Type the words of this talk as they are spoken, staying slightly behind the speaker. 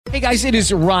Hey guys, it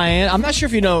is Ryan. I'm not sure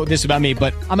if you know this about me,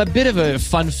 but I'm a bit of a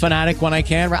fun fanatic when I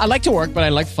can. I like to work, but I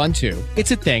like fun too.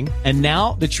 It's a thing. And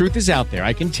now the truth is out there.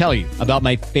 I can tell you about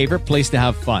my favorite place to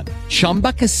have fun.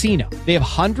 Chumba Casino. They have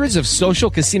hundreds of social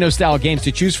casino style games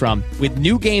to choose from with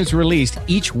new games released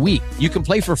each week. You can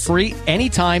play for free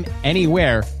anytime,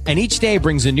 anywhere. And each day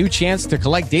brings a new chance to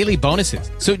collect daily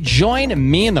bonuses. So join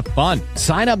me in the fun.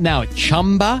 Sign up now at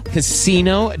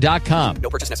ChumbaCasino.com. No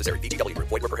purchase necessary. VGW.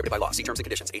 Void where prohibited by law. See terms and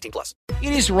conditions. 18 plus.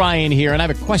 It is Ryan here, and I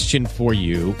have a question for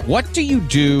you. What do you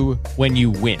do when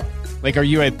you win? Like, are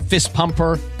you a fist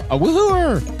pumper, a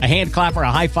woohooer, a hand clapper,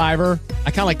 a high fiver?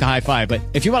 I kind of like the high five, but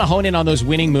if you want to hone in on those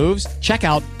winning moves, check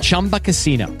out Chumba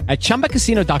Casino. At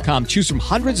ChumbaCasino.com, choose from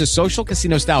hundreds of social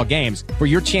casino style games for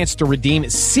your chance to redeem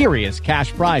serious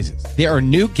cash prizes. There are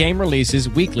new game releases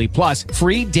weekly, plus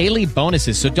free daily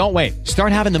bonuses. So don't wait.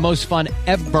 Start having the most fun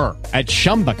ever at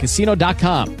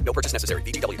ChumbaCasino.com. No purchase necessary.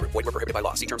 VGW. Void where prohibited by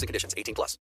law. See terms and conditions. 18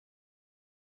 plus.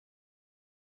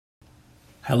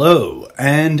 Hello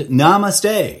and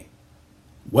namaste.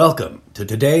 Welcome to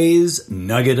today's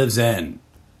Nugget of Zen.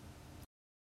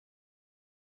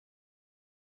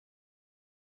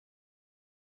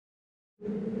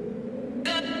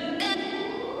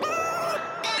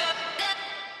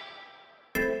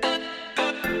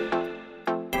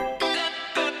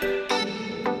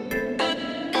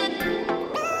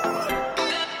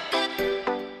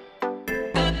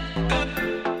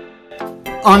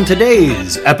 On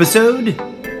today's episode,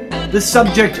 the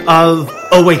subject of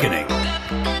awakening.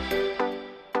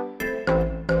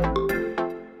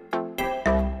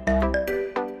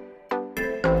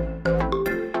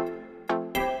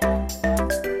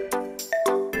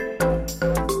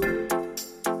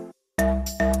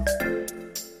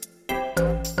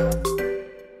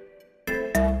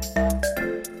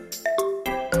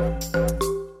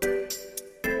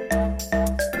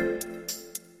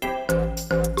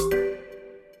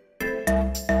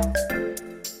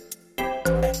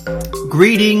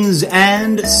 Greetings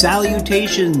and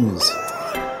salutations.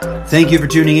 Thank you for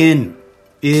tuning in.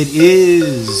 It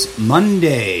is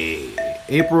Monday,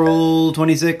 April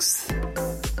 26th.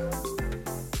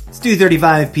 It's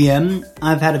 2:35 p.m.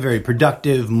 I've had a very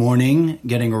productive morning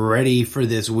getting ready for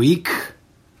this week.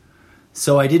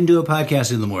 So I didn't do a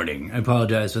podcast in the morning. I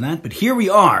apologize for that. But here we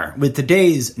are with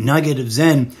today's Nugget of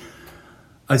Zen,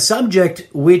 a subject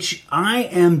which I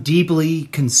am deeply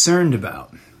concerned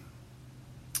about.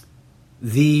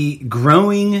 The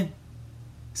growing,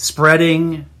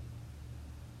 spreading,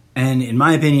 and in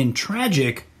my opinion,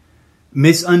 tragic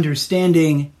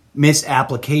misunderstanding,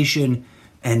 misapplication,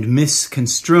 and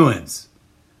misconstruence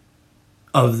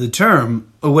of the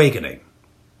term awakening.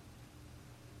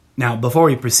 Now, before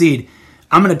we proceed,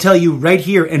 I'm going to tell you right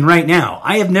here and right now,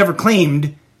 I have never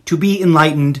claimed to be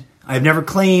enlightened. I've never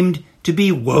claimed to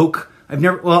be woke.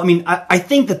 I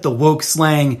think that the woke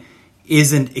slang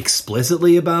isn't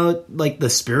explicitly about like the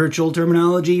spiritual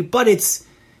terminology, but it's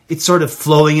sort of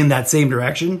flowing in that same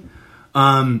direction.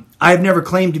 I've never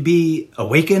claimed to be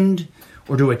awakened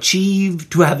or to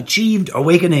have achieved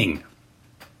awakening.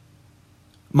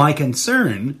 My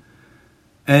concern,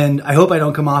 and I hope I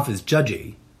don't come off as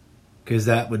judgy, because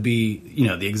that would be,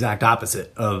 the exact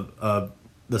opposite of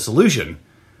the solution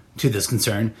to this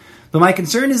concern. But my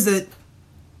concern is that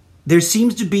there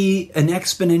seems to be an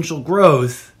exponential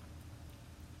growth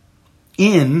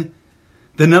in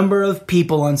the number of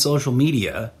people on social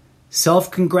media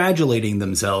self-congratulating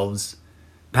themselves,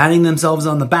 patting themselves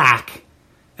on the back,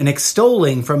 and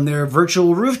extolling from their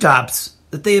virtual rooftops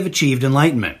that they have achieved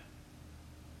enlightenment.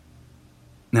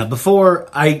 Now, before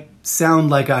I sound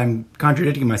like I'm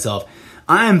contradicting myself,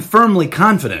 I am firmly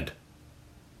confident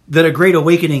that a great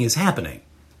awakening is happening.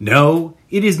 No,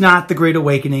 it is not the great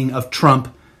awakening of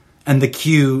Trump and the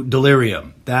Q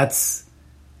delirium. That's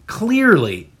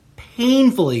clearly,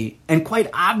 painfully, and quite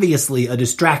obviously a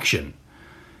distraction.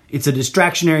 It's a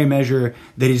distractionary measure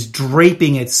that is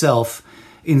draping itself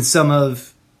in some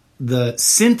of the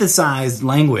synthesized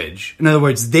language. In other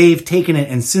words, they've taken it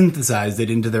and synthesized it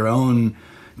into their own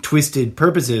twisted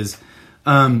purposes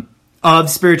of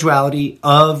spirituality,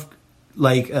 of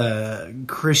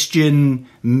Christian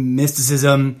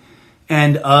mysticism,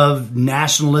 and of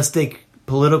nationalistic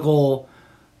political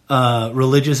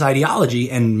religious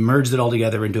ideology, and merged it all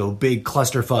together into a big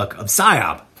clusterfuck of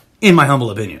psyop, in my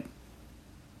humble opinion.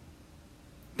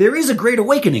 There is a great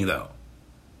awakening, though.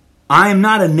 I am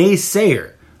not a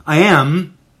naysayer. I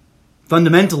am,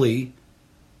 fundamentally,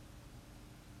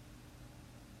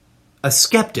 a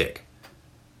skeptic.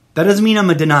 That doesn't mean I'm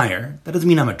a denier. That doesn't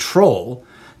mean I'm a troll.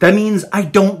 That means I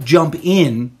don't jump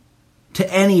in to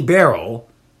any barrel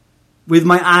with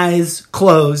my eyes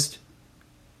closed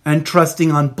and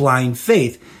trusting on blind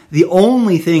faith. The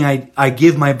only thing I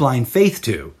give my blind faith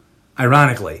to,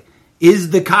 ironically,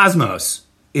 is the cosmos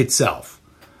itself.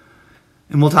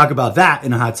 And we'll talk about that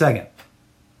in a hot second.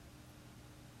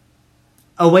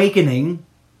 Awakening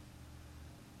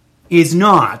is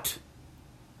not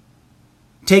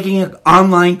taking an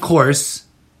online course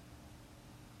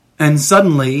and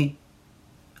suddenly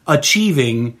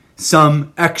achieving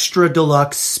some extra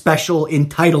deluxe special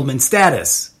entitlement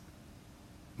status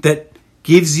that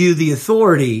gives you the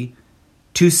authority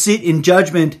to sit in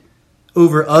judgment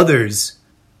over others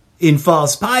in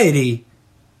false piety.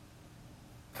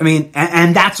 I mean,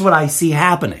 and that's what I see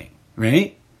happening,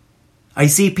 right? I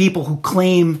see people who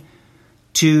claim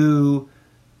to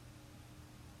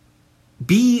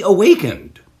be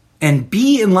awakened and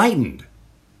be enlightened,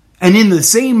 and in the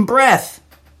same breath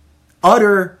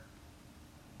utter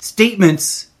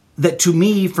statements that to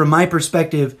me, from my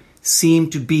perspective, seem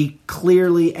to be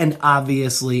clearly and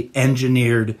obviously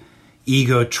engineered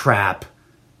ego trap,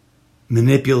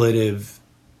 manipulative,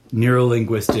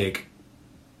 neurolinguistic,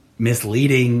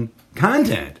 misleading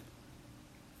content.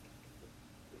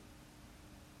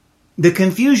 The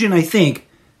confusion, I think,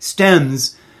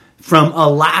 stems from a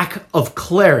lack of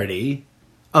clarity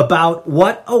about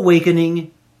what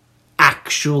awakening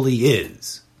actually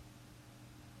is.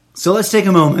 So let's take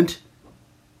a moment,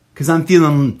 because I'm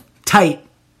feeling tight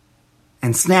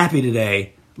and snappy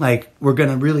today, like we're going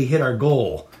to really hit our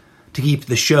goal to keep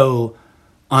the show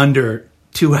under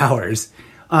 2 hours.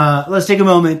 Let's take a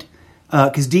moment,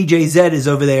 because DJ Zed is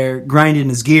over there grinding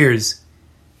his gears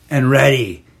and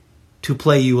ready to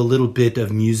play you a little bit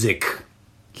of music.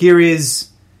 Here is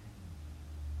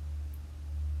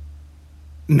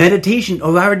Meditation.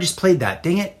 Oh, I already just played that.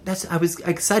 Dang it. I was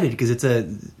excited because it's a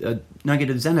Nugget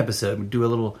of Zen episode. We do a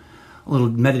little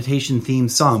meditation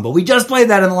themed song, but we just played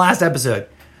that in the last episode.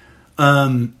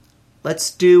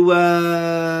 Let's do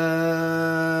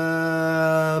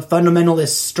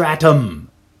Fundamentalist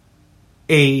Stratum,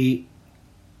 a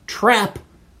trap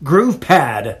groove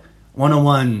pad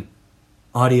 101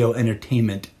 audio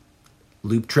entertainment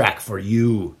loop track for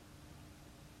you.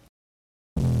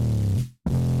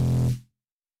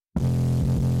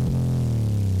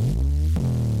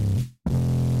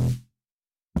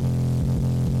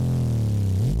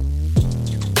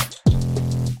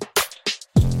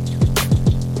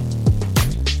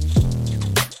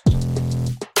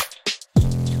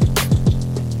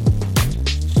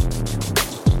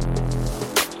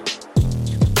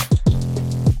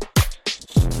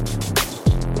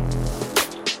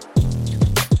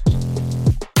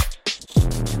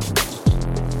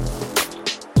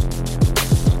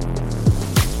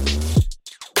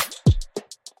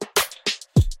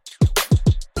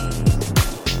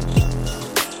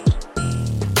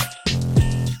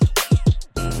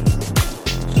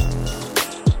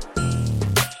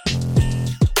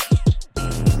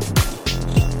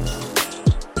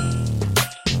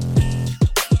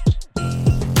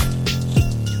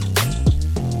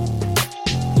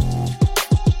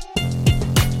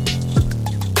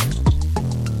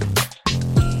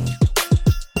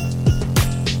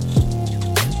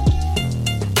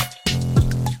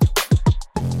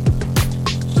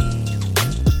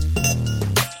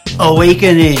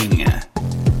 Awakening.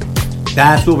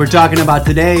 That's what we're talking about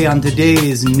today on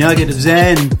today's Nugget of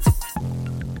Zen.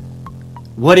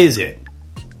 What is it?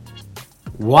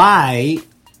 Why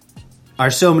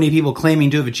are so many people claiming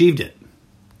to have achieved it?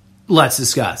 Let's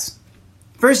discuss.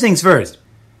 First things first.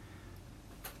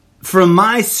 From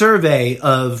my survey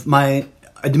of my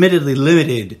admittedly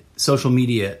limited social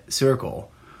media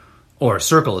circle, or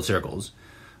circle of circles,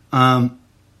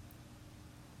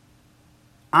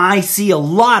 I see a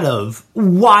lot of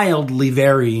wildly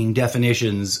varying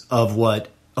definitions of what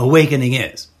awakening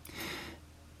is.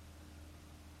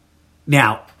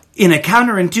 Now, in a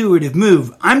counterintuitive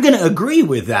move, I'm going to agree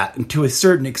with that to a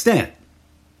certain extent.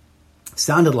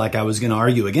 Sounded like I was going to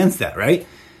argue against that, right?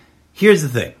 Here's the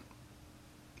thing.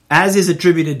 As is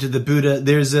attributed to the Buddha,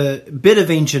 there's a bit of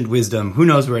ancient wisdom. Who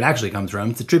knows where it actually comes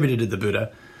from? It's attributed to the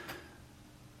Buddha.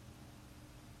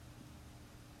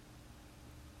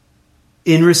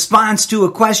 In response to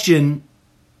a question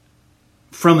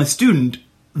from a student,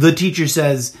 the teacher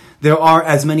says, there are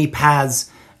as many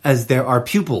paths as there are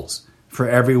pupils, for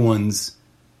everyone's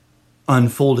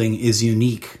unfolding is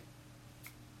unique.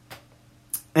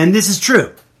 And this is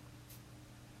true.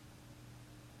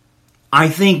 I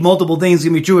think multiple things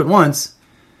can be true at once,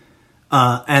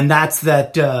 and that's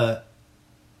that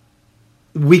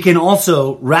we can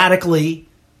also radically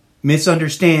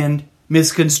misunderstand,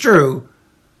 misconstrue,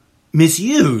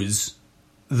 misuse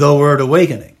the word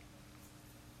awakening.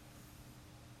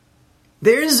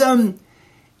 there's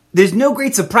no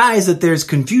great surprise that there's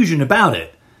confusion about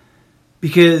it,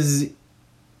 because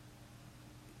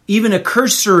even a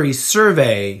cursory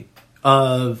survey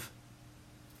of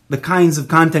the kinds of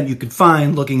content you could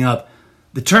find looking up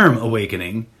the term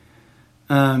awakening,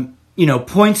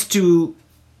 points to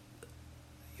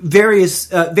various.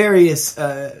 What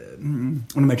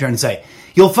am I trying to say?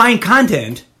 You'll find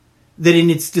content that in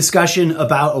its discussion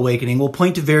about awakening will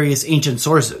point to various ancient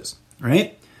sources,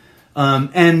 right?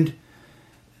 And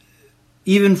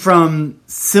even from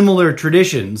similar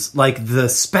traditions, like the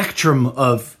spectrum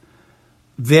of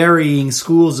varying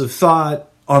schools of thought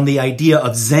on the idea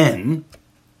of Zen,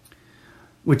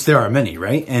 which there are many,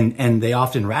 right? And they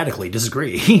often radically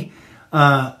disagree.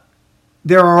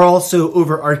 There are also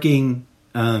overarching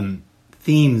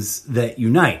themes that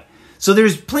unite. So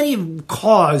there's plenty of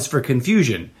cause for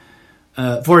confusion.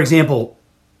 For example,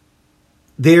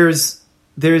 there's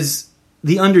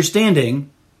the understanding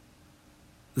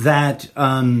that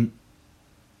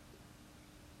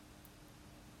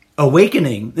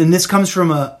awakening, and this comes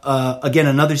from again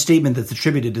another statement that's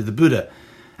attributed to the Buddha.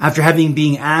 After having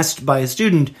been asked by a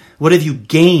student, "What have you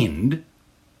gained?"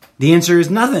 the answer is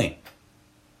nothing.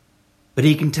 But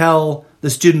he can tell the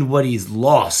student what he's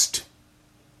lost.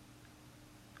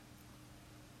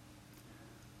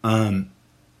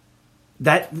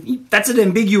 That's an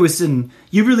ambiguous, and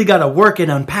you really got to work at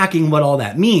unpacking what all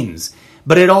that means.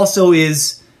 But it also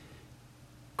is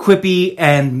quippy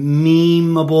and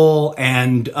memeable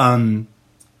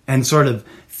and sort of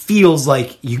feels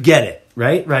like you get it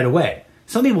right away.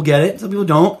 Some people get it, some people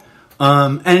don't,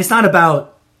 and it's not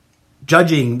about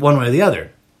judging one way or the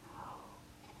other.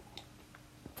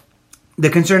 The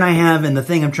concern I have, and the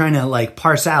thing I'm trying to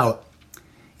parse out,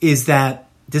 is that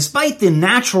despite the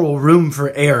natural room for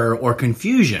error or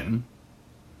confusion,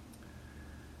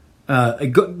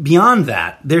 beyond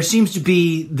that, there seems to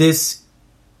be this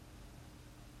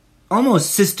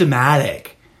almost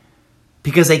systematic,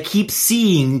 because I keep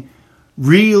seeing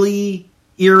really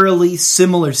eerily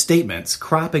similar statements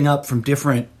cropping up from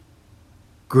different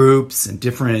groups and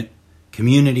different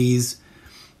communities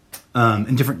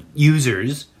and different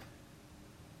users.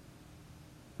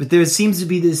 But there seems to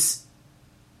be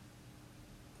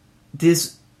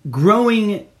this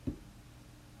growing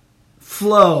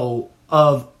flow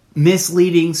of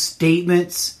misleading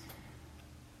statements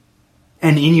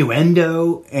and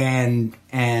innuendo and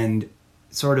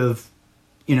sort of,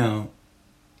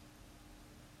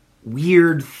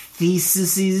 weird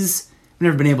theses. I've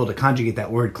never been able to conjugate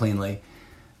that word cleanly.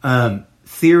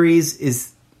 Theories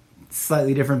is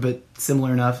slightly different, but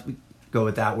similar enough. We go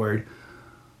with that word.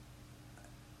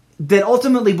 That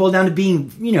ultimately boil down to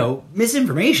being,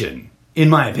 misinformation, in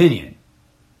my opinion,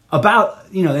 about,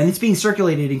 and it's being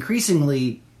circulated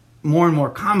increasingly more and more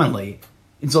commonly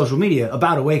in social media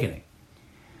about awakening.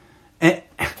 And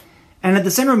at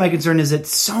the center of my concern is that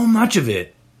so much of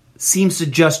it seems to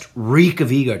just reek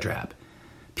of ego trap,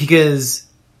 because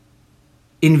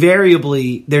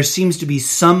invariably there seems to be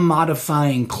some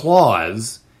modifying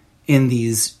clause in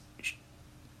these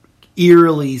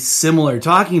eerily similar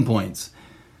talking points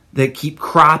that keep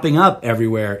cropping up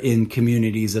everywhere in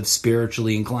communities of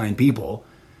spiritually inclined people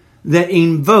that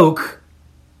invoke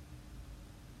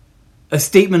a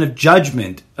statement of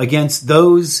judgment against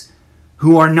those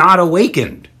who are not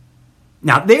awakened.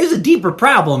 Now, there's a deeper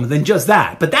problem than just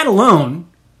that, but that alone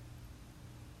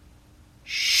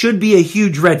should be a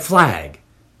huge red flag.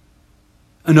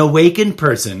 An awakened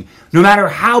person, no matter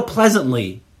how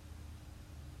pleasantly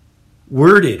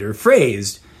worded or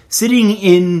phrased, sitting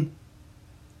in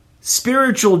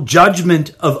spiritual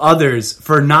judgment of others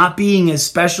for not being as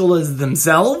special as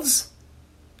themselves,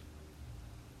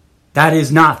 that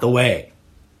is not the way.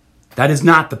 That is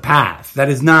not the path. That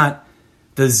is not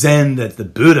the Zen that the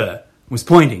Buddha was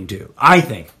pointing to, I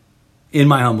think, in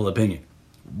my humble opinion.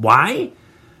 Why?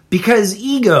 Because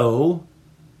ego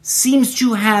seems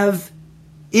to have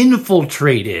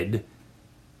infiltrated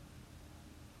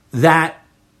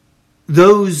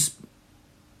those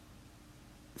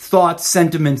thoughts,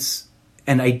 sentiments,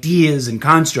 and ideas and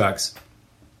constructs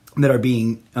that are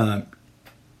being,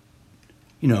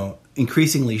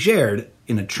 increasingly shared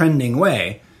in a trending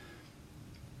way,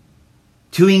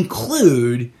 to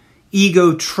include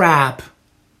ego trap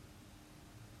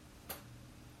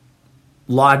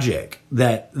logic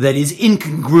that is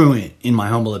incongruent, in my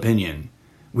humble opinion,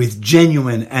 with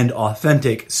genuine and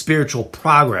authentic spiritual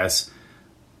progress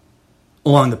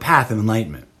along the path of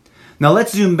enlightenment. Now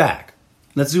let's zoom back.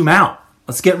 Let's zoom out.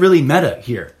 Let's get really meta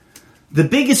here. The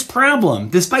biggest problem,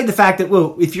 despite the fact that,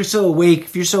 if you're so awake,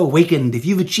 if you're so awakened, if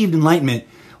you've achieved enlightenment,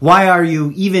 why are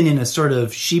you, even in a sort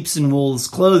of sheep's and wool's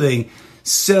clothing,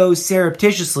 so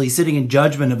surreptitiously sitting in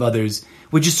judgment of others,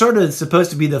 which is sort of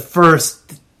supposed to be the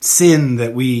first sin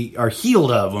that we are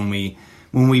healed of when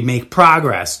we make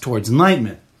progress towards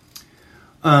enlightenment.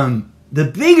 The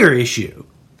bigger issue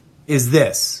is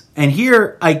this, and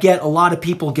here I get a lot of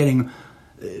people getting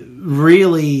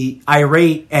really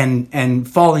irate and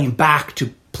falling back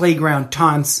to playground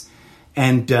taunts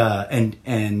and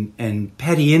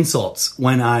petty insults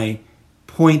when I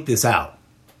point this out.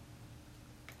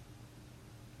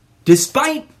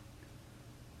 Despite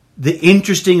the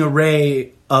interesting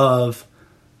array of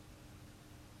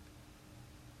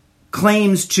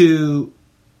claims to,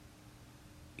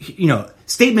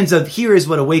 statements of here is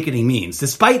what awakening means,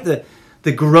 despite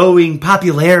the growing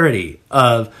popularity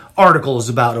of articles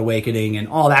about awakening and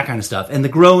all that kind of stuff, and the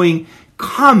growing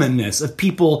commonness of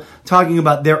people talking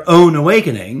about their own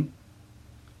awakening,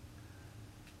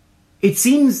 it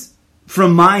seems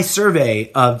from my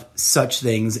survey of such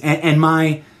things and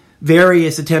my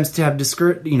various attempts to have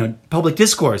public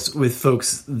discourse with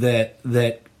folks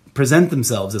that present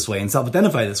themselves this way and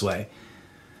self-identify this way,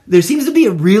 there seems to be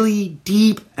a really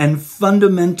deep and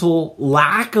fundamental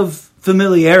lack of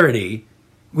familiarity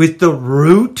with the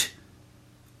root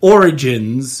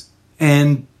origins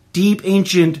and deep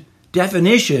ancient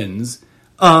definitions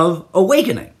of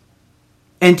awakening.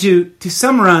 And to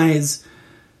summarize,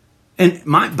 and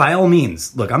by all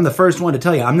means, look, I'm the first one to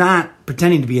tell you, I'm not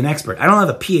pretending to be an expert. I don't have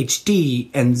a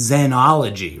PhD in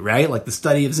Zenology, right? Like the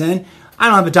study of Zen. I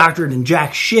don't have a doctorate in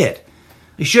jack shit.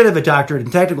 I should have a doctorate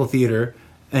in technical theater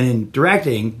and in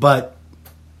directing, but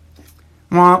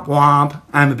womp womp,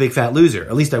 I'm a big fat loser.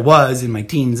 At least I was in my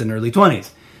teens and early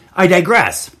 20s. I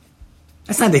digress.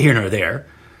 That's neither here nor there.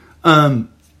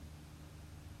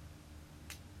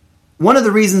 One of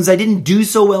the reasons I didn't do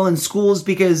so well in school is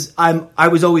because I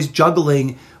was always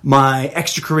juggling my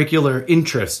extracurricular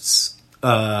interests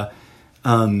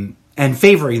and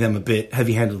favoring them a bit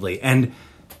heavy-handedly. And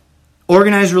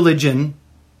organized religion,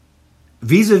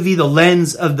 vis-a-vis the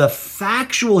lens of the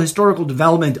factual historical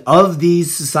development of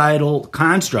these societal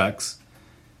constructs,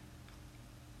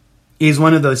 is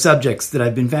one of those subjects that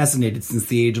I've been fascinated since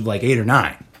the age of 8 or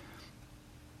 9.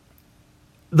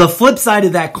 The flip side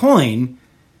of that coin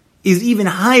is even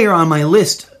higher on my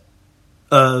list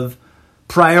of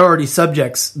priority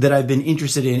subjects that I've been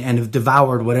interested in and have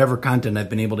devoured whatever content I've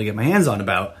been able to get my hands on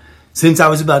about since I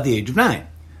was about the age of 9.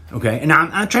 Okay? And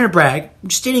I'm not trying to brag. I'm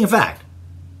just stating a fact.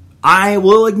 I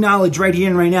will acknowledge right here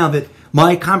and right now that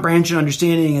my comprehension,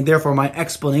 understanding, and therefore my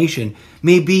explanation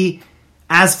may be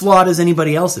as flawed as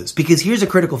anybody else's. Because here's a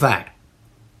critical fact.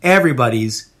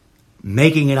 Everybody's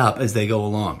making it up as they go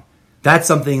along. That's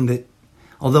something that,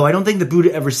 although I don't think the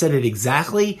Buddha ever said it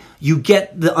exactly, you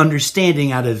get the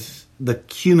understanding out of the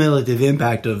cumulative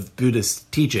impact of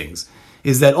Buddhist teachings,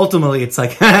 is that ultimately it's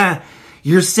like,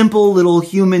 your simple little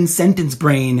human sentence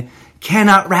brain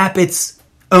cannot wrap its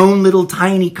own little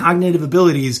tiny cognitive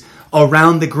abilities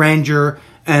around the grandeur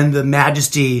and the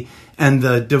majesty and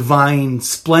the divine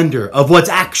splendor of what's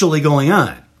actually going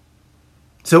on.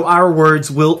 So our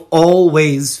words will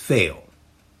always fail.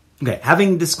 Okay,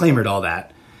 having disclaimered all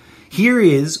that, here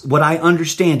is what I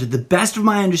understand, to the best of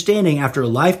my understanding after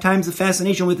lifetimes of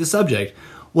fascination with the subject,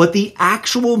 what the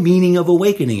actual meaning of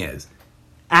awakening is,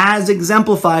 as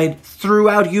exemplified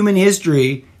throughout human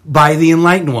history by the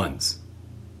enlightened ones.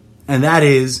 And that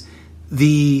is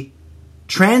the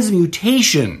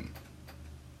transmutation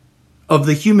of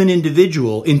the human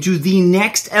individual into the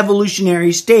next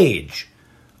evolutionary stage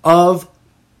of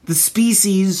the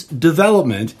species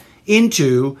development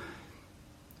into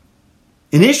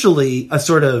initially a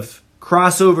sort of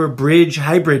crossover bridge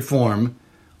hybrid form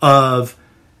of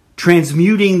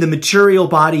transmuting the material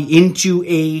body into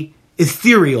a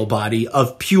ethereal body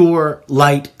of pure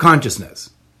light consciousness.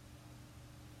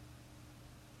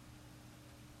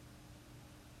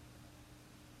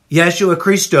 Yeshua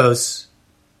Christos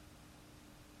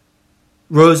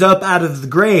rose up out of the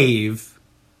grave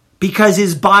because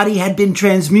his body had been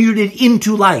transmuted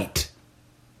into light.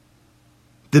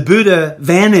 The Buddha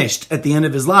vanished at the end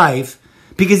of his life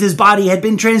because his body had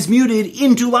been transmuted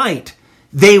into light.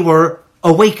 They were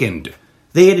awakened.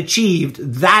 They had achieved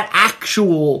that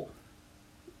actual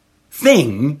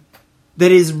thing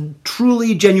that is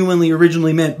truly, genuinely,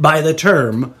 originally meant by the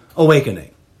term awakening.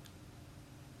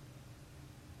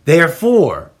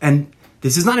 Therefore, and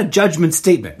this is not a judgment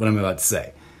statement, what I'm about to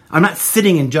say. I'm not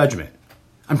sitting in judgment.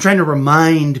 I'm trying to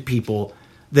remind people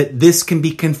that this can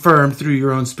be confirmed through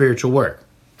your own spiritual work.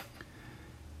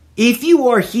 If you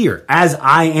are here, as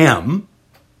I am,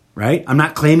 right? I'm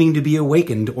not claiming to be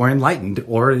awakened or enlightened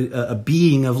or a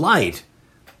being of light.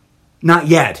 Not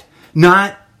yet.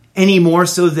 Not any more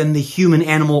so than the human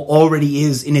animal already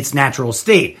is in its natural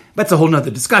state. That's a whole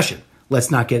nother discussion.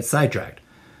 Let's not get sidetracked.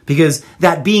 Because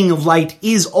that being of light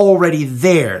is already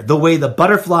there, the way the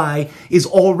butterfly is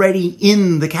already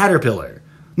in the caterpillar.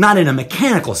 Not in a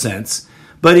mechanical sense,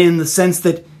 but in the sense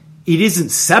that it isn't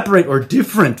separate or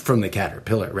different from the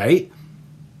caterpillar, right?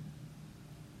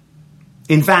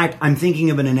 In fact, I'm thinking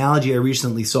of an analogy I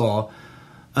recently saw,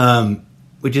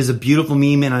 which is a beautiful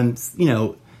meme, and I'm,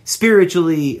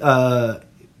 spiritually,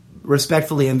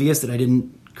 respectfully envious that I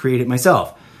didn't create it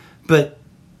myself. But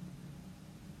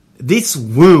this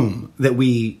womb that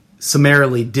we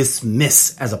summarily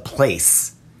dismiss as a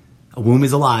place, a womb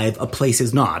is alive, a place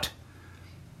is not.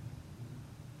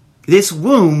 This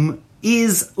womb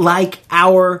is like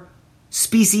our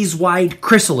species-wide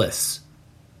chrysalis.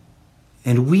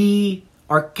 And we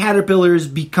are caterpillars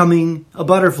becoming a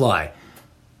butterfly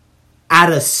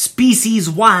at a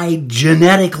species-wide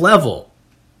genetic level.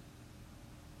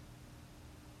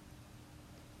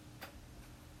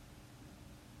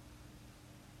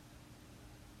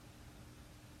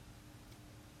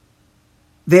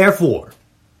 Therefore,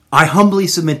 I humbly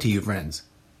submit to you, friends,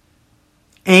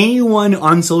 anyone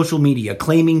on social media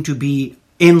claiming to be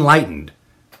enlightened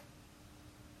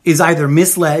is either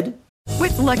misled.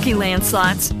 With Lucky Land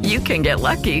Slots, you can get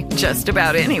lucky just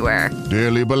about anywhere.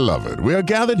 Dearly beloved, we are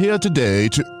gathered here today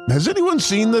to... Has anyone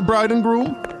seen the bride and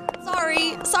groom?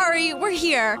 Sorry, we're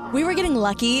here. We were getting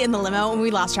lucky in the limo and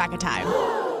we lost track of time.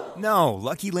 No,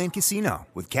 Lucky Land Casino,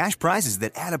 with cash prizes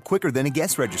that add up quicker than a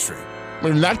guest registry.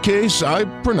 In that case, I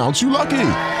pronounce you lucky.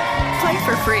 Play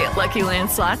for free at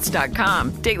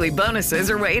LuckyLandSlots.com. Daily bonuses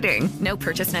are waiting. No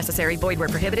purchase necessary. Void where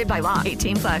prohibited by law.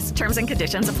 18+. Terms and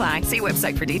conditions apply. See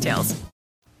website for details.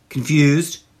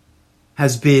 Confused,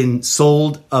 has been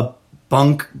sold a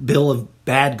bunk bill of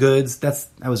bad goods. That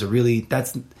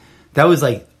was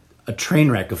like a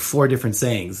train wreck of 4 different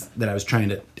sayings that I was trying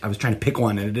to pick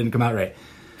one and it didn't come out right.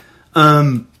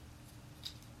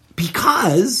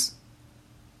 Because,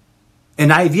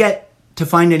 and I've yet to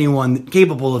find anyone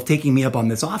capable of taking me up on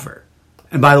this offer.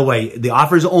 And by the way, the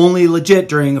offer is only legit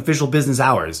during official business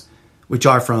hours, which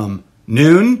are from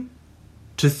noon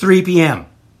to 3 p.m.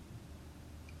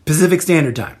 Pacific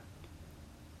Standard Time.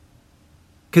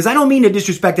 Because I don't mean to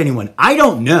disrespect anyone. I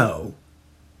don't know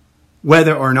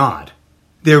whether or not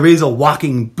there is a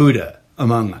walking Buddha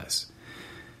among us.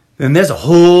 And there's a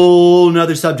whole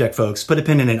nother subject, folks. Put a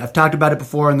pin in it. I've talked about it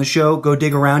before on the show. Go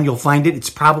dig around. You'll find it.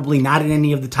 It's probably not in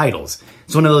any of the titles.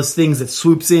 It's one of those things that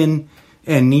swoops in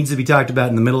and needs to be talked about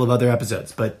in the middle of other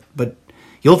episodes. But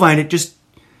you'll find it. Just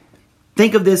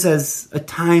think of this as a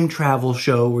time travel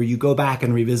show where you go back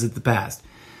and revisit the past.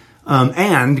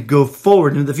 And go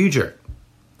forward into the future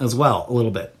as well, a little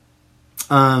bit.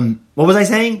 What was I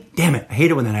saying? Damn it. I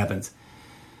hate it when that happens.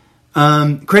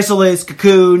 Chrysalis,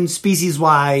 cocoon,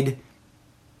 species-wide.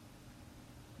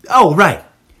 Oh, right.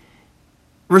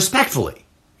 Respectfully,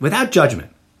 without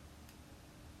judgment,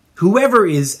 whoever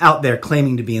is out there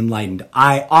claiming to be enlightened,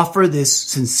 I offer this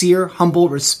sincere, humble,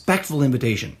 respectful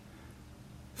invitation.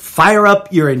 Fire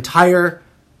up your entire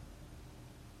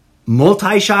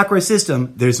multi-chakra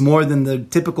system. There's more than the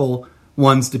typical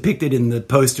ones depicted in the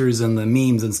posters and the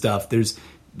memes and stuff. There's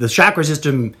the chakra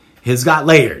system has got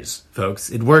layers,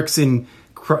 folks. It works in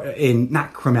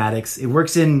not chromatics. It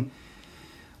works in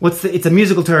it's a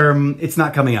musical term. It's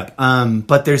not coming up.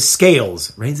 But there's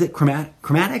scales, right? Is it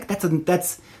chromatic?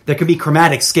 There could be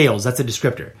chromatic scales. That's a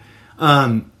descriptor.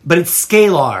 But it's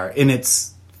scalar in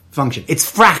its function. It's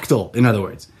fractal, in other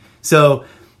words. So,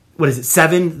 what is it?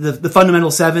 7, the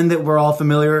fundamental 7 that we're all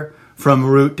familiar from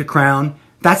root to crown.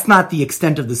 That's not the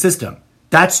extent of the system.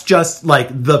 That's just like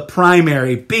the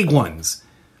primary big ones.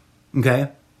 Okay?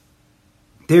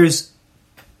 There's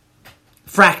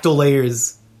fractal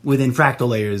layers within fractal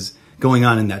layers going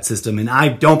on in that system, and I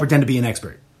don't pretend to be an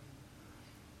expert.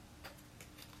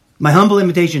 My humble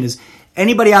invitation is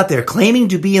anybody out there claiming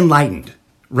to be enlightened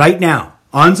right now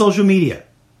on social media,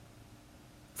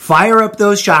 fire up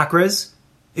those chakras,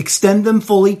 extend them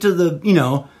fully to the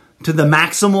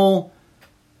maximal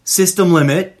system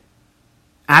limit,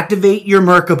 activate your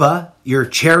Merkaba, your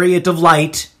chariot of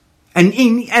light. And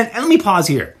let me pause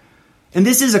here. And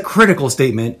this is a critical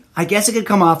statement. I guess it could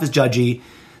come off as judgy.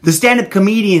 The stand-up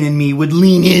comedian in me would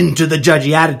lean into the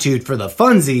judgy attitude for the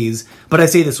funsies, but I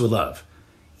say this with love.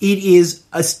 It is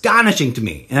astonishing to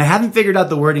me, and I haven't figured out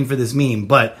the wording for this meme,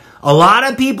 but a lot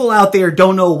of people out there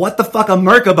don't know what the fuck a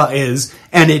Merkaba is,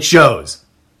 and it shows.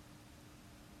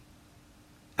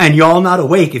 And y'all not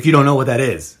awake if you don't know what that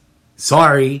is.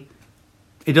 Sorry.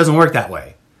 It doesn't work that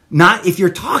way. Not if you're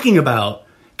talking about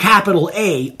capital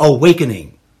A,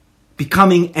 awakening.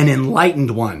 becoming an enlightened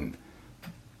one,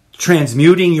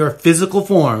 transmuting your physical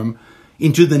form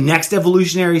into the next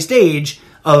evolutionary stage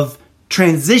of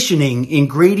transitioning in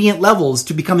gradient levels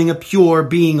to becoming a pure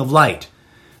being of light.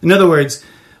 In other words,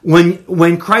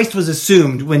 when Christ was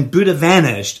assumed, when Buddha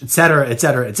vanished, etc.,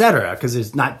 etc., etc., because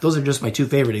there's not, those are just my two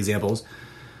favorite examples.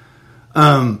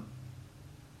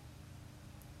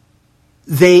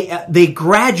 They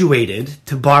graduated,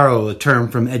 to borrow a term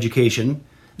from education.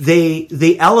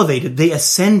 They elevated, they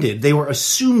ascended, they were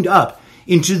assumed up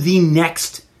into the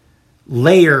next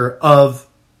layer of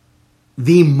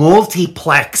the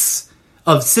multiplex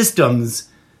of systems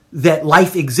that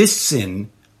life exists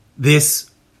in, this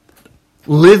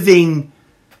living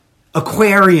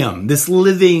aquarium, this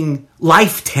living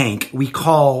life tank we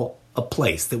call a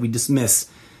place that we dismiss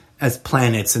as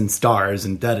planets and stars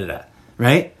and da-da-da,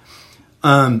 right?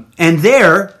 And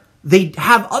there, they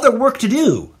have other work to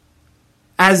do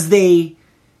as they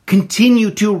continue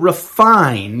to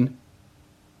refine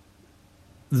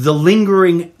the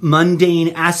lingering mundane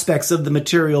aspects of the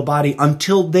material body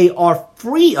until they are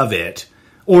free of it,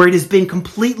 or it has been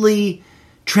completely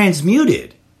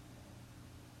transmuted.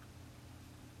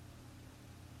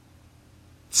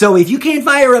 So if you can't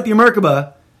fire up your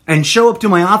Merkaba and show up to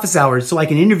my office hours so I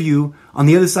can interview on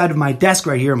the other side of my desk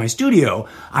right here in my studio,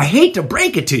 I hate to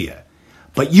break it to you,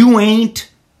 but you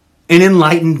ain't an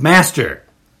enlightened master.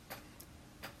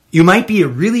 You might be a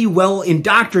really well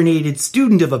indoctrinated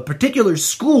student of a particular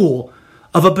school,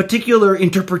 of a particular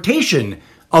interpretation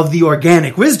of the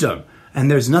organic wisdom, and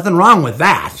there's nothing wrong with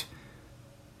that.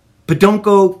 But don't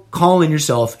go calling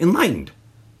yourself enlightened.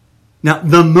 Now,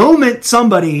 the moment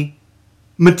somebody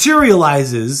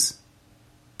materializes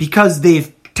because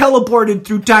they've teleported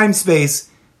through time-space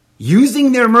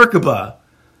using their Merkaba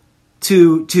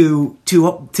to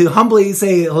humbly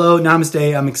say, hello,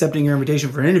 namaste, I'm accepting your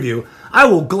invitation for an interview, I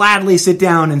will gladly sit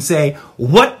down and say,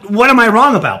 what am I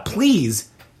wrong about? Please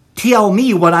tell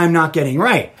me what I'm not getting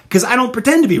right. Because I don't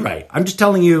pretend to be right. I'm just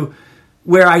telling you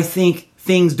where I think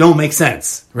things don't make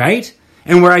sense, right?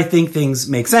 And where I think things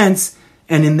make sense,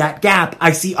 and in that gap,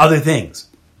 I see other things.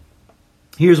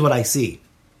 Here's what I see.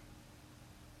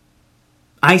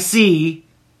 I see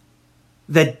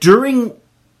that during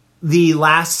the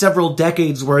last several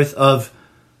decades worth of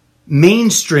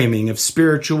mainstreaming of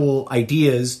spiritual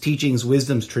ideas, teachings,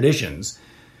 wisdoms, traditions,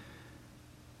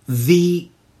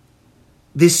 the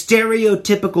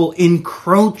stereotypical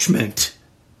encroachment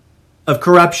of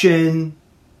corruption,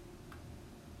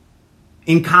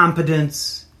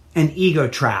 incompetence, and ego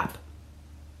trap,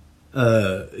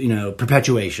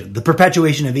 perpetuation. The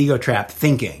perpetuation of ego trap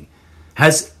thinking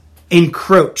has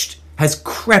encroached, has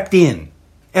crept in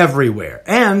everywhere,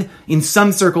 and in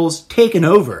some circles taken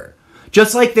over.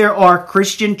 Just like there are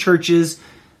Christian churches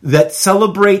that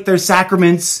celebrate their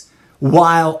sacraments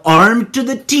while armed to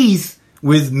the teeth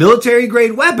with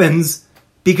military-grade weapons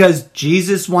because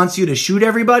Jesus wants you to shoot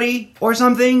everybody or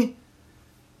something.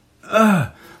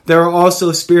 There are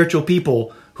also spiritual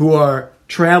people who are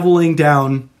traveling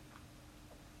down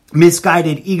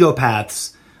misguided ego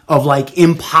paths of like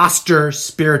imposter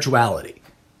spirituality.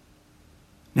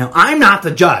 Now, I'm not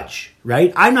the judge,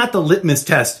 right? I'm not the litmus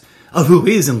test of who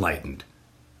is enlightened.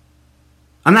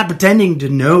 I'm not pretending to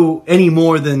know any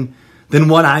more than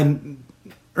what I'm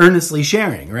earnestly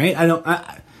sharing, right? I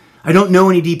don't know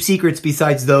any deep secrets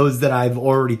besides those that I've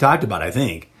already talked about, I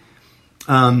think.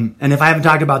 And if I haven't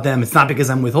talked about them, it's not because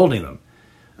I'm withholding them.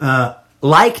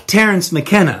 Like Terence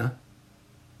McKenna,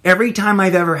 every time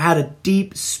I've ever had a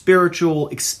deep spiritual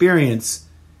experience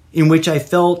in which I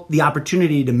felt the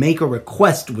opportunity to make a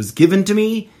request was given to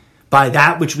me by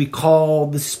that which we call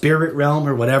the spirit realm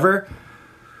or whatever,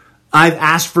 I've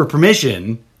asked for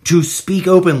permission to speak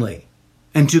openly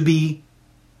and to be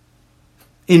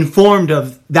informed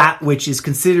of that which is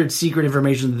considered secret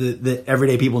information that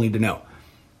everyday people need to know.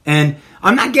 And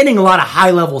I'm not getting a lot of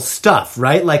high-level stuff,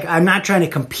 right? Like, I'm not trying to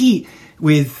compete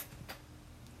with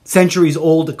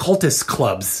centuries-old occultist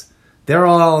clubs. They're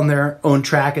all on their own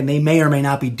track, and they may or may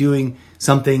not be doing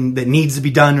something that needs to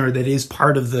be done or that is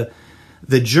part of the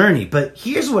journey. But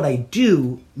here's what I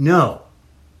do know.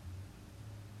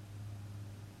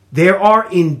 There are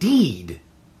indeed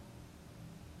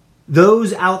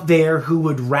those out there who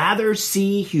would rather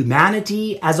see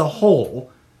humanity as a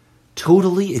whole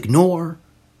totally ignore,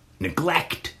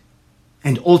 neglect,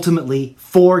 and ultimately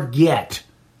forget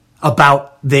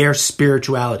about their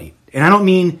spirituality. And I don't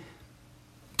mean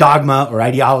dogma or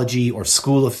ideology or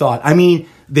school of thought. I mean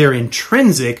their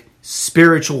intrinsic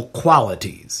spiritual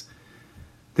qualities.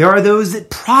 There are those that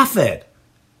profit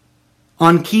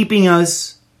on keeping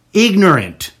us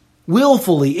ignorant,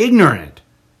 willfully ignorant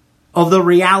of the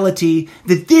reality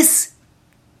that this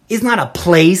is not a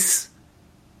place,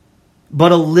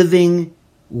 but a living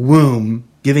womb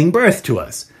giving birth to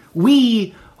us.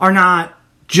 We are not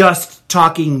just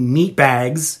talking meat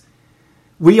bags.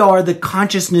 We are the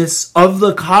consciousness of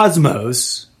the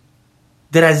cosmos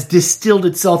that has distilled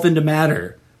itself into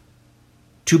matter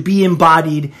to be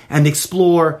embodied and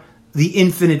explore the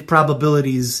infinite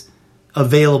probabilities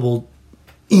available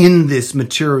in this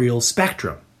material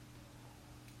spectrum.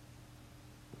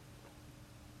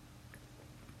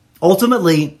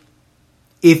 Ultimately,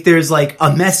 if there's like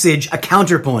a message, a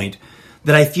counterpoint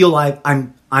that I feel like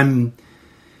I'm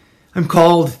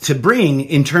called to bring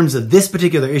in terms of this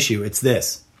particular issue, it's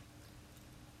this.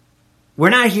 We're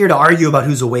not here to argue about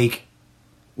who's awake.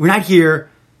 We're not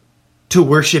here to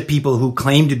worship people who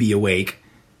claim to be awake.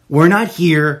 We're not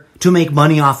here to make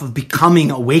money off of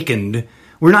becoming awakened.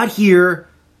 We're not here,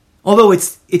 although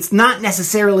it's not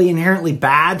necessarily inherently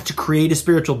bad to create a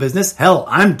spiritual business. Hell,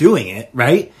 I'm doing it,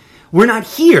 right? We're not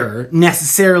here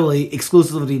necessarily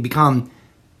exclusively to become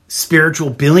spiritual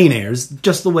billionaires,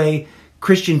 just the way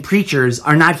Christian preachers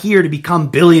are not here to become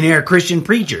billionaire Christian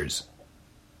preachers.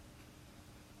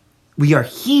 We are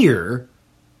here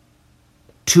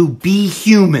to be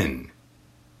human.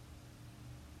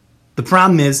 The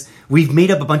problem is we've made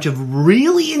up a bunch of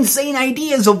really insane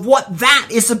ideas of what that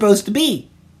is supposed to be.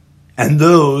 And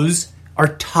those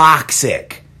are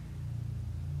toxic.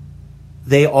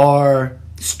 They are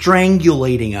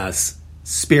strangulating us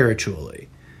spiritually.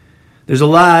 There's a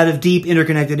lot of deep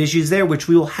interconnected issues there, which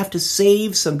we will have to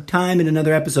save some time in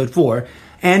another episode for,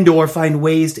 and or find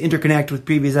ways to interconnect with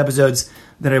previous episodes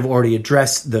that have already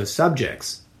addressed those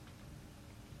subjects.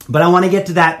 But I want to get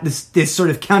to that, this sort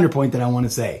of counterpoint that I want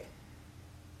to say.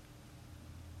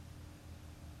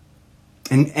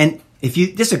 And if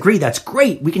you disagree, that's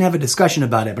great. We can have a discussion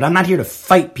about it, but I'm not here to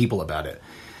fight people about it.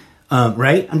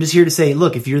 Right? I'm just here to say,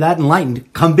 look, if you're that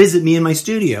enlightened, come visit me in my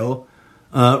studio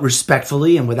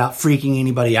respectfully and without freaking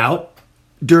anybody out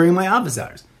during my office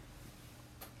hours.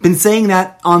 Been saying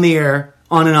that on the air,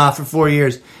 on and off for 4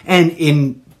 years, and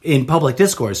in public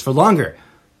discourse for longer.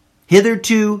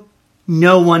 Hitherto,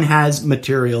 no one has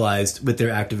materialized with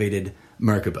their activated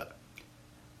Merkaba.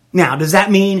 Now, does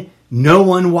that mean no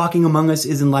one walking among us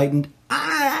is enlightened?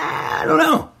 I don't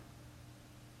know.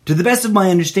 To the best of my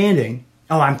understanding,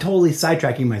 I'm totally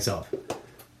sidetracking myself.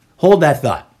 Hold that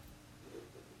thought.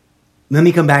 Let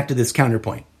me come back to this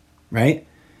counterpoint, right?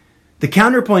 The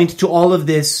counterpoint to all of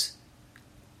this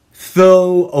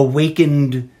faux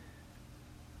awakened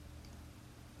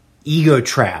ego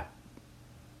trap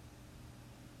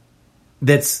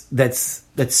that's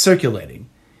circulating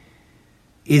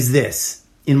is this,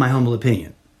 in my humble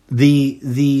opinion.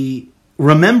 The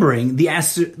remembering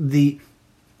the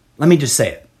let me just say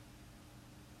it.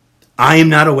 I am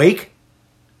not awake.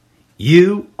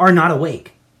 You are not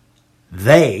awake.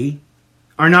 They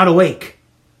are not awake.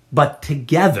 But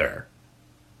together,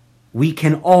 we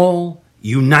can all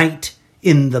unite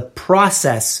in the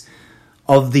process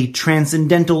of the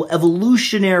transcendental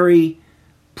evolutionary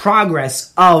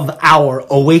progress of our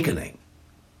awakening.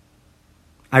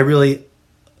 I really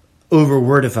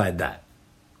overwordified that.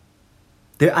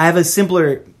 I have a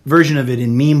simpler version of it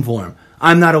in meme form.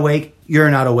 I'm not awake.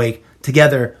 You're not awake.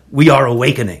 Together, we are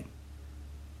awakening.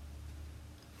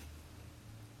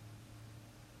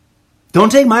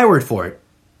 Don't take my word for it.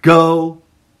 Go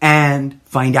and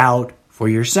find out for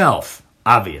yourself,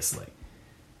 obviously.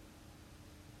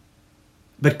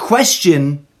 But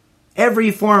question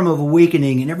every form of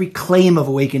awakening and every claim of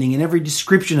awakening and every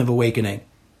description of awakening,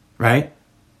 right?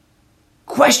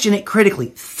 Question it critically.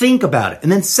 Think about it.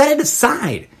 And then set it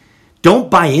aside.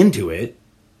 Don't buy into it.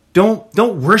 Don't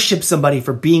worship somebody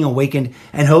for being awakened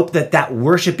and hope that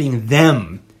worshiping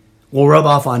them will rub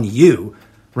off on you,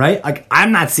 right? Like,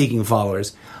 I'm not seeking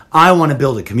followers. I want to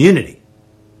build a community.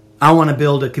 I want to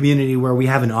build a community where we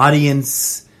have an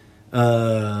audience,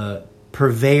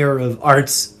 purveyor of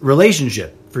arts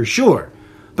relationship, for sure.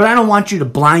 But I don't want you to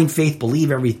blind faith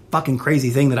believe every fucking crazy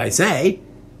thing that I say.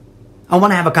 I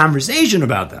want to have a conversation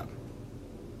about them.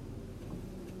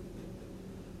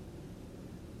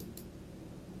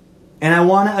 And I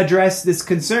want to address this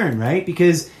concern, right?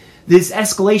 Because this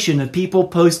escalation of people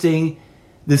posting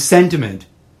the sentiment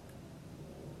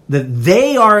that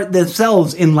they are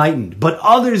themselves enlightened, but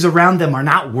others around them are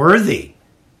not worthy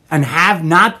and have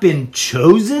not been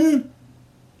chosen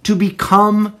to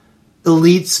become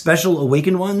elite special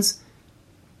awakened ones,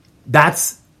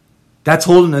 that's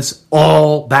holding us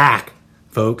all back,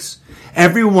 folks.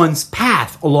 Everyone's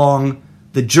path along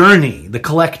the journey, the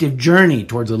collective journey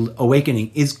towards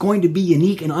awakening, is going to be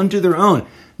unique and unto their own.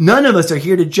 None of us are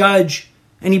here to judge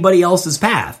anybody else's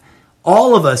path.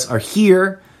 All of us are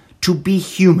here to be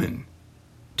human,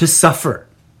 to suffer,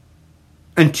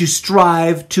 and to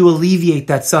strive to alleviate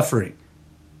that suffering,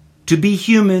 to be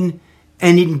human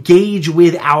and engage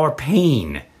with our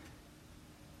pain,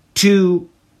 to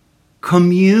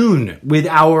commune with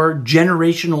our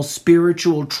generational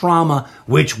spiritual trauma,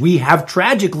 which we have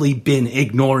tragically been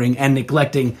ignoring and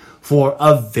neglecting for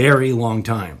a very long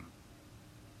time.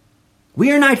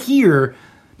 We are not here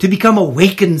to become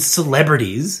awakened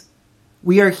celebrities.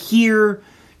 We are here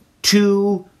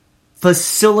to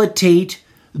facilitate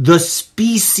the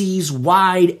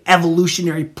species-wide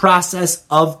evolutionary process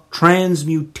of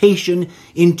transmutation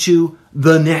into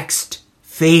the next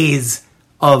phase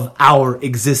of our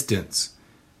existence.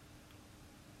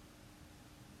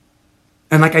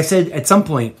 And like I said, at some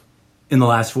point in the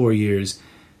last 4 years,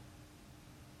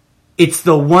 it's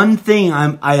the one thing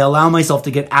I allow myself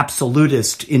to get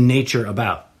absolutist in nature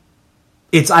about.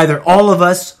 It's either all of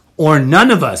us or none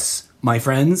of us, my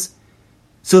friends.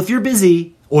 So if you're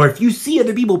busy, or if you see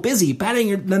other people busy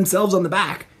patting themselves on the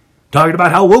back, talking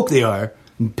about how woke they are,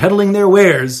 and peddling their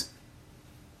wares,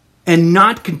 and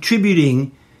not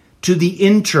contributing to the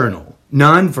internal,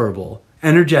 nonverbal,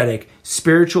 energetic,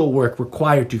 spiritual work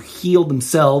required to heal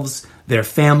themselves, their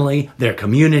family, their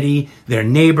community, their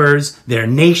neighbors, their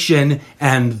nation,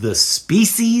 and the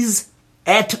species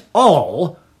at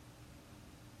all,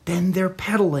 then they're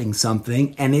peddling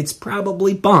something, and it's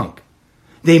probably bunk.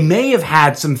 They may have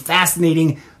had some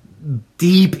fascinating,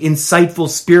 deep, insightful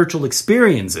spiritual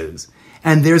experiences,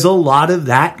 and there's a lot of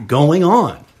that going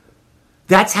on.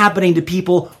 That's happening to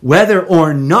people whether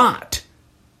or not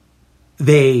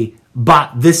they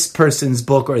bought this person's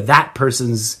book or that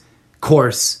person's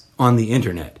course on the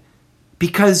internet,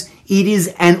 because it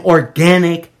is an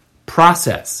organic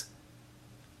process.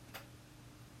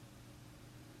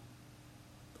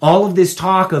 All of this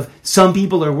talk of some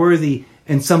people are worthy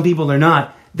and some people are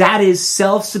not, that is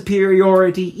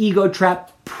self-superiority, ego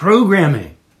trap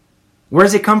programming. Where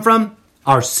does it come from?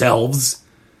 Ourselves.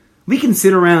 We can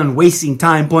sit around wasting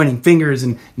time pointing fingers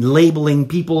and labeling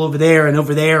people over there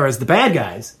as the bad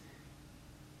guys.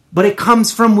 But it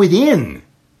comes from within.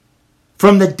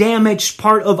 From the damaged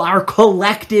part of our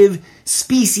collective,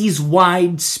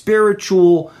 species-wide,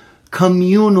 spiritual,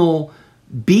 communal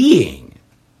being.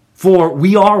 For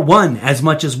we are one as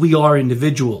much as we are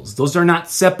individuals. Those are not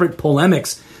separate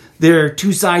polemics. They're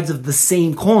two sides of the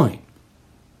same coin.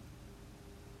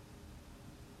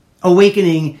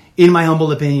 Awakening, in my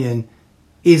humble opinion,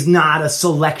 is not a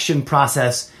selection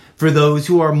process for those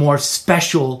who are more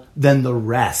special than the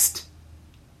rest.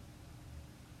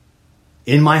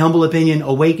 In my humble opinion,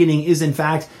 awakening is in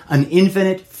fact an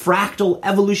infinite fractal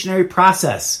evolutionary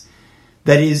process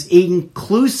that is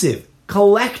inclusive,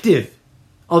 collective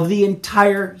of the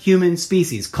entire human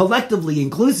species, collectively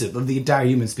inclusive of the entire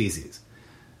human species.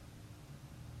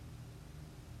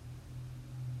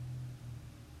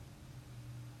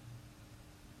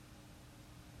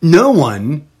 No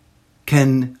one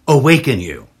can awaken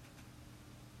you.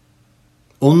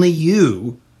 Only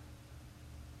you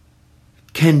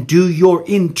can do your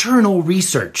internal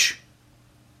research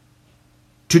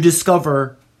to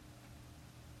discover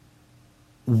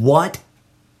what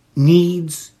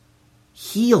needs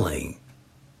healing.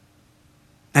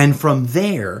 And from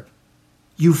there,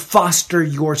 you foster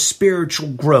your spiritual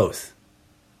growth.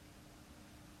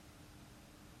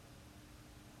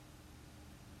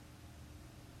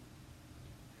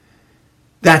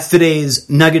 That's today's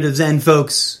Nugget of Zen,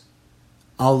 folks.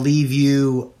 I'll leave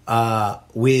you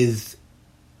with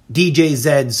DJ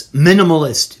Zed's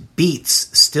Minimalist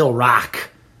Beats Still Rock,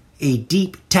 a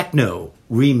deep techno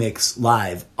remix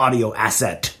live audio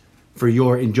asset for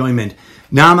your enjoyment.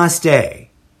 Namaste,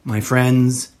 my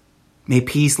friends. May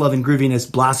peace, love, and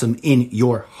grooviness blossom in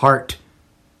your heart.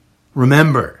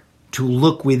 Remember to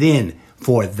look within,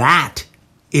 for that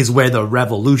is where the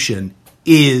revolution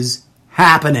is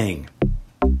happening.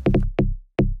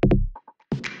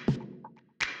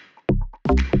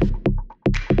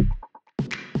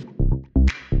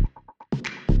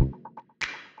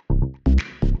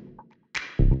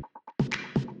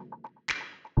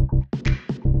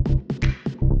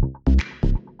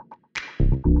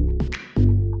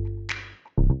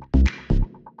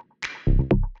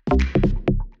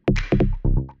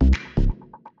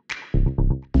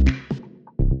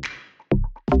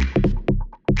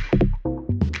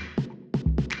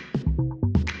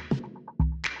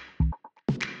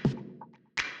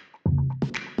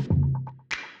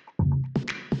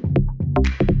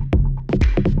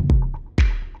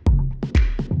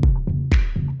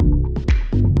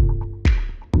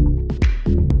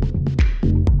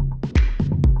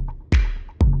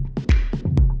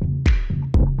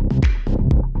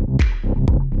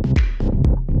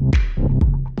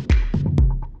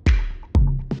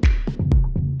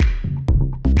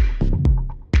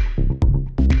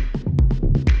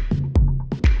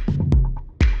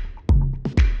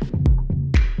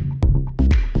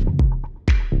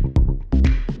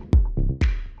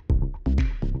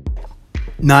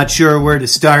 Not sure where to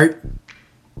start?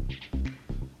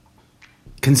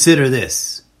 Consider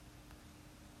this.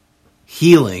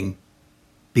 Healing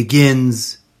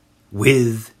begins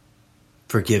with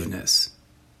forgiveness.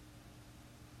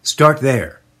 Start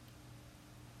there.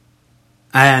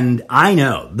 And I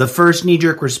know the first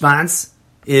knee-jerk response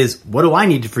is, what do I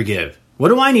need to forgive? What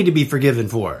do I need to be forgiven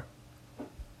for?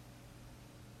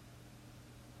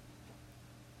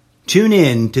 Tune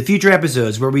in to future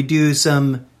episodes where we do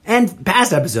some, and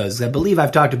past episodes, I believe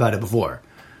I've talked about it before,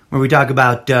 where we talk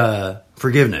about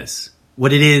forgiveness,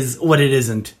 what it is, what it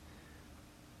isn't,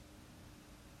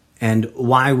 and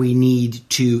why we need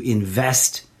to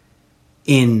invest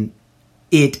in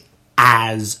it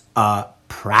as a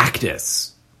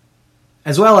practice,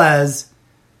 as well as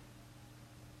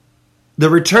the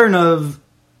return of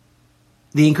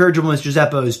the incorrigible Mr.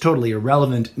 Zeppo's totally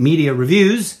irrelevant media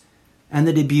reviews, and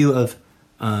the debut of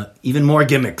even more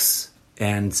gimmicks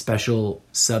and special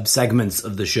sub-segments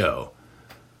of the show.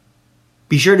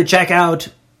 Be sure to check out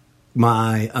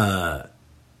my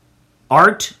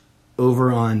art over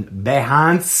on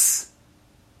Behance.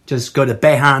 Just go to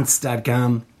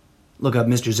behance.com, look up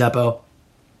Mr. Zeppo.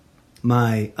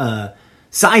 My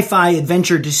sci-fi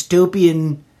adventure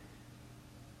dystopian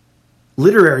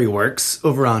literary works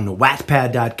over on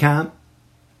wattpad.com.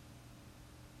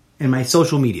 And my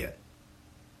social media.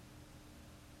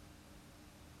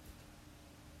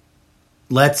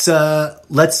 Let's I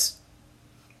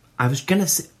was going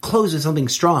to close with something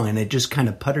strong and it just kind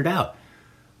of puttered out.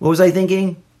 What was I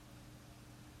thinking?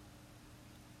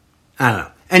 I don't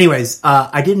know. Anyways,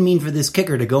 I didn't mean for this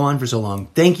kicker to go on for so long.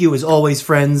 Thank you as always,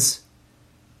 friends.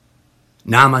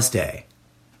 Namaste.